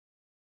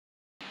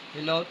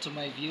Hello to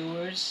my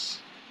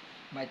viewers.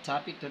 My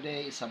topic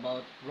today is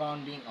about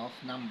rounding of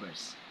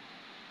numbers.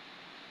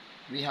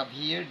 We have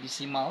here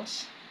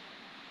decimals.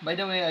 By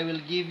the way, I will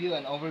give you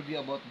an overview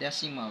about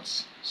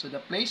decimals. So the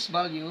place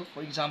value,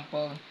 for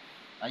example,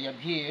 I have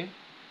here,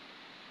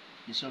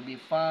 this will be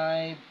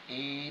 5,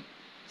 8,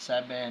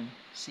 7,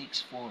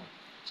 6, 4.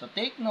 So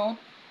take note,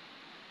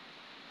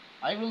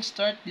 I will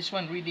start this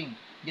one reading.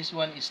 This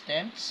one is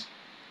tens,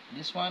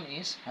 this one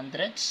is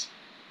hundreds,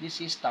 this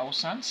is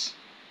thousands,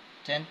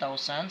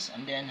 10,000s,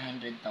 and then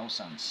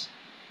 100,000s.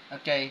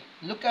 Okay,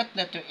 look at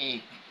letter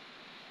A.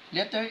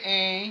 Letter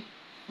A,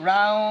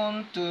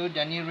 round to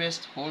the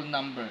nearest whole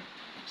number.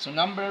 So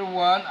number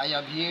 1, I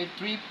have here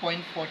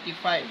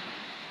 3.45.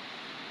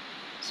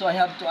 So I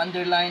have to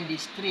underline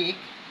this trick.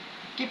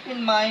 Keep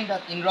in mind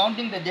that in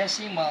rounding the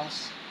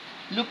decimals,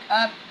 look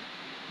at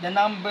the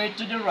number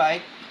to the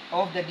right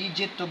of the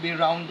digit to be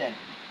rounded.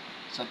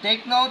 So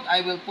take note,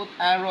 I will put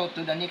arrow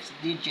to the next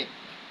digit.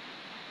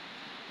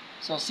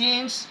 So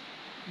since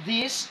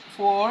this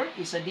 4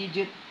 is a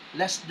digit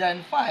less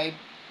than 5,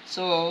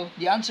 so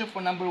the answer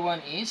for number 1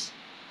 is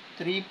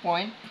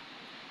 3.0.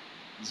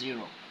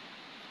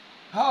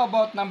 How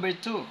about number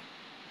 2?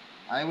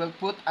 I will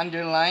put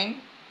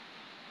underline,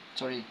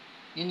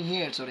 in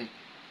here.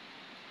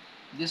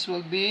 This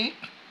will be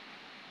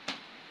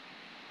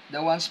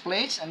the ones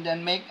place and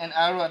then make an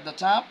arrow at the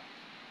top.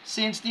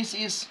 Since this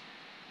is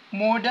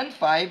more than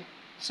 5,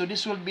 so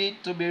this will be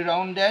to be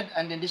rounded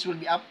and then this will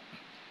be up.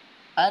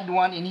 Add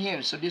 1 in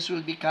here, so this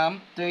will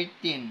become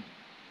 13.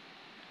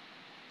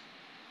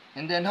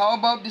 And then how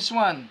about this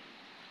one?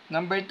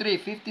 Number 3,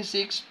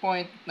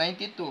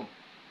 56.92.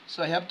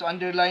 So I have to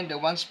underline the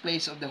ones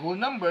place of the whole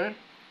number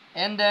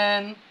and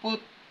then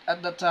put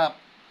at the top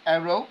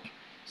arrow.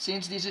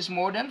 Since this is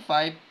more than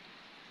 5,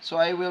 so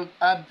I will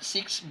add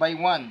 6 by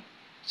 1.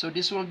 So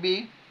this will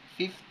be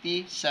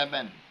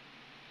 57.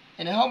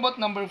 And how about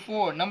number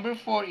 4? Number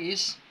 4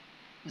 is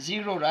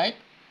 0, right?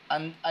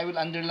 And I will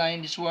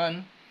underline this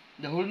one,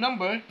 the whole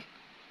number,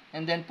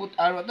 and then put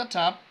arrow at the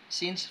top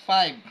since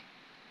 5.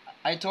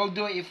 I told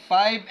you if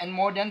 5 and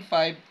more than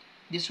 5,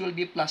 this will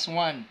be plus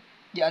 1.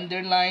 The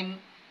underlined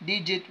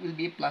digit will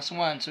be plus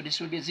 1. So this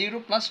will be 0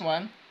 plus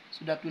 1.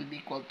 So that will be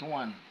equal to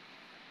 1.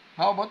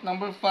 How about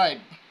number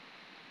 5?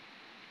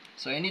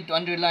 So I need to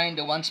underline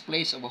the ones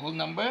place of a whole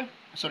number.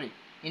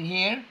 In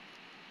here.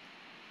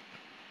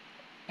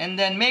 And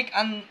then make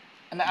an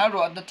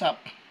arrow at the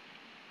top.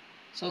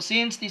 So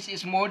since this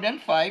is more than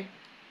 5,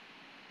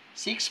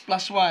 6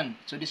 plus 1.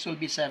 So this will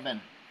be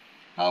 7.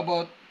 How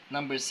about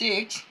number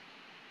 6?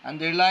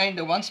 Underline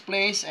the ones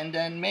place and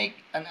then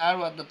make an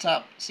arrow at the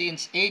top.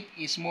 Since 8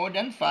 is more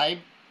than 5,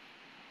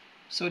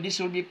 so this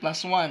will be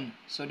plus 1.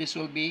 So this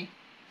will be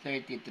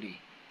 33.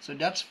 So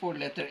that's for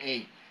letter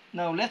A.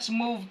 Now let's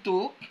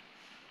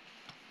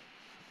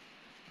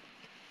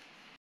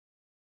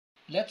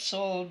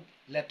solve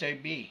letter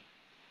B.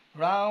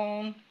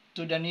 Round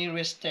to the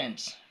nearest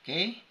tens.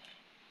 Okay?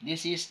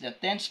 This is the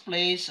tens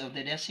place of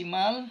the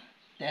decimal.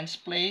 Tens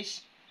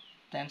place,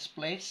 tens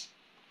place,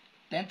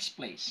 tens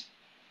place.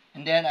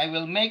 And then I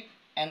will make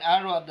an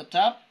arrow at the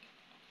top.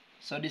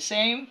 So the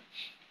same,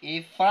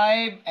 if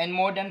 5 and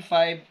more than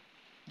 5,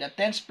 the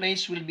tens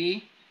place will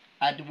be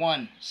add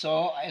 1.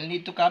 So I'll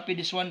need to copy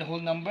this one, the whole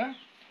number.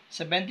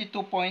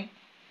 72 point,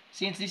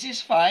 since this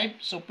is 5,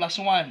 so plus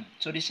 1.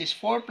 So this is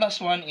 4 plus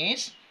 1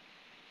 is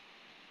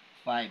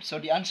 5. So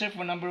the answer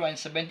for number 1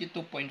 is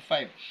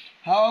 72.5.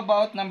 How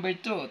about number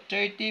 2?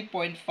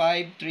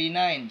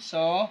 30.539.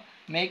 So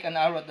make an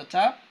arrow at the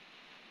top.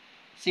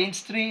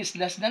 Since 3 is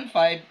less than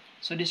 5,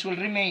 so this will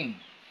remain.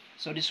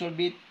 So this will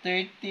be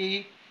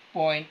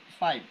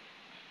 30.5.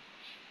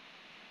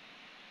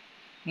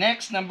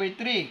 Next, number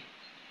 3.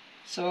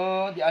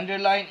 So the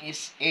underline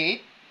is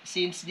 8.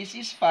 Since this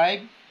is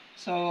 5,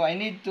 so I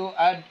need to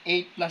add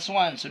 8 plus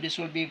 1. So this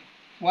will be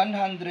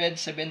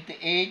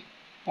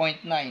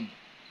 178.9.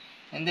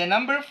 And then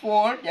number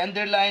 4, the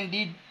underlined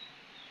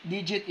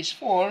digit is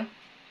 4.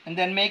 And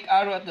then make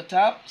arrow at the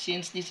top.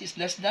 Since this is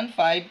less than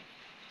 5,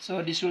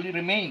 so this will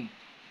remain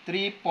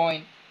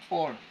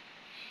 3.4.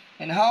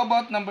 And how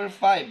about number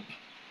 5?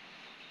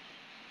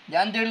 The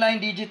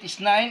underlined digit is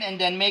 9 and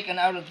then make an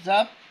arrow at the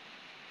top.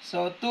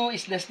 So 2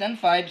 is less than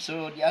 5,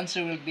 so the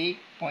answer will be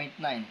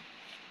 0.9.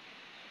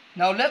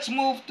 Now let's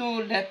move to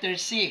letter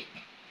C.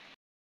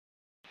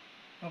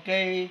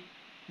 Okay,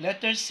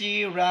 letter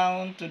C,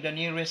 round to the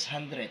nearest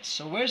hundreds.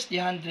 So where's the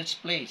hundreds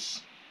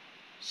place?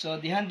 So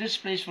the hundreds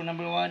place for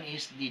number 1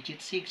 is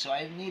digit 6. So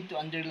I need to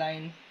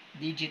underline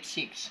digit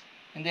 6.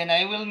 And then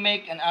I will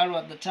make an arrow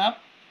at the top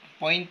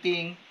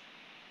pointing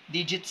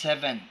digit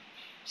 7.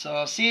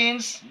 So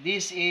since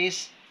this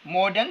is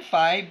more than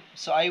 5,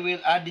 so I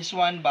will add this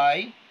one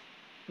by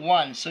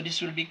 1. So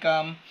this will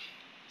become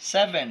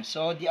 7.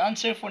 So the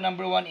answer for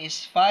number 1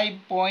 is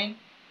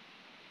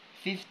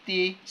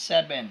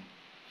 5.57.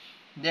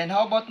 Then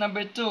how about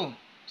number 2?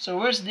 So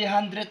where's the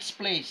hundredths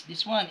place?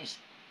 This one is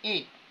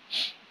 8.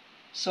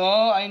 So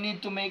I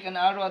need to make an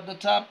arrow at the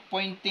top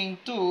pointing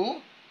to.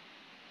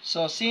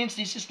 So since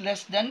this is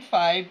less than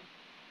 5,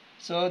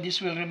 So this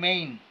will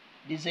remain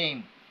the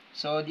same.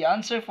 So the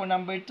answer for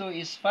number 2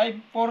 is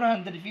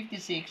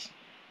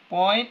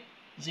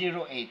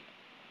 456.08.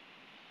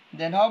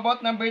 Then how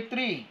about number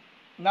 3?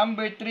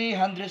 Number 3,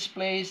 hundredths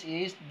place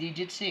is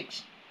digit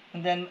 6.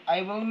 And then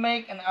I will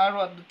make an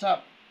arrow at the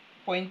top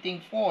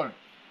pointing 4.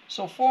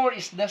 So 4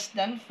 is less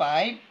than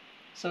 5.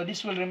 So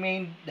this will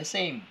remain the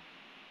same.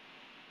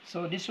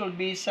 So this will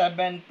be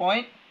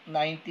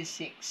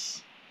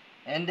 7.96.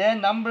 And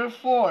then number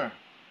 4,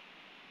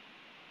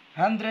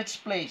 hundredths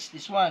place,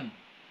 this one.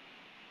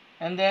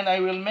 And then I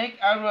will make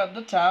arrow at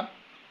the top.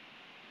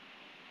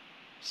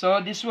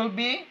 So this will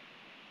be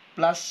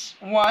plus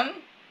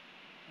 1.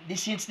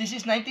 Since this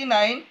is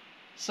 99,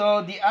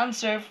 so the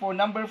answer for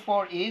number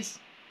 4 is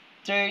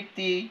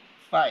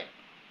 35.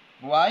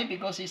 Why?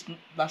 Because it's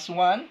plus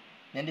 1,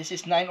 then this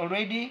is 9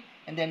 already,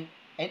 and then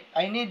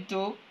I need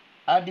to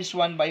add this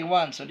 1 by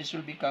 1, so this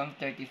will become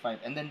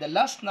 35. And then the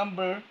last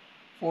number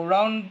for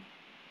round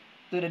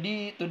to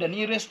the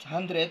nearest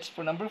hundredths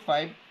for number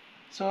 5,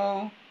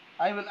 so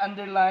I will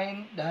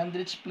underline the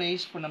hundredths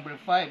place for number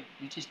 5,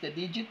 which is the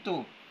digit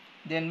 2.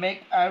 Then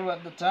make arrow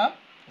at the top.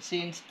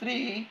 Since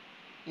 3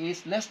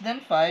 is less than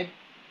 5,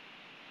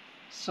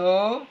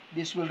 so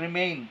this will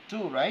remain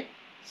 2, right?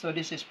 So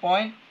this is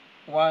 0.12.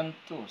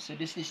 So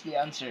this is the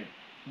answer.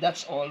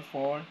 That's all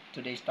for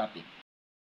today's topic.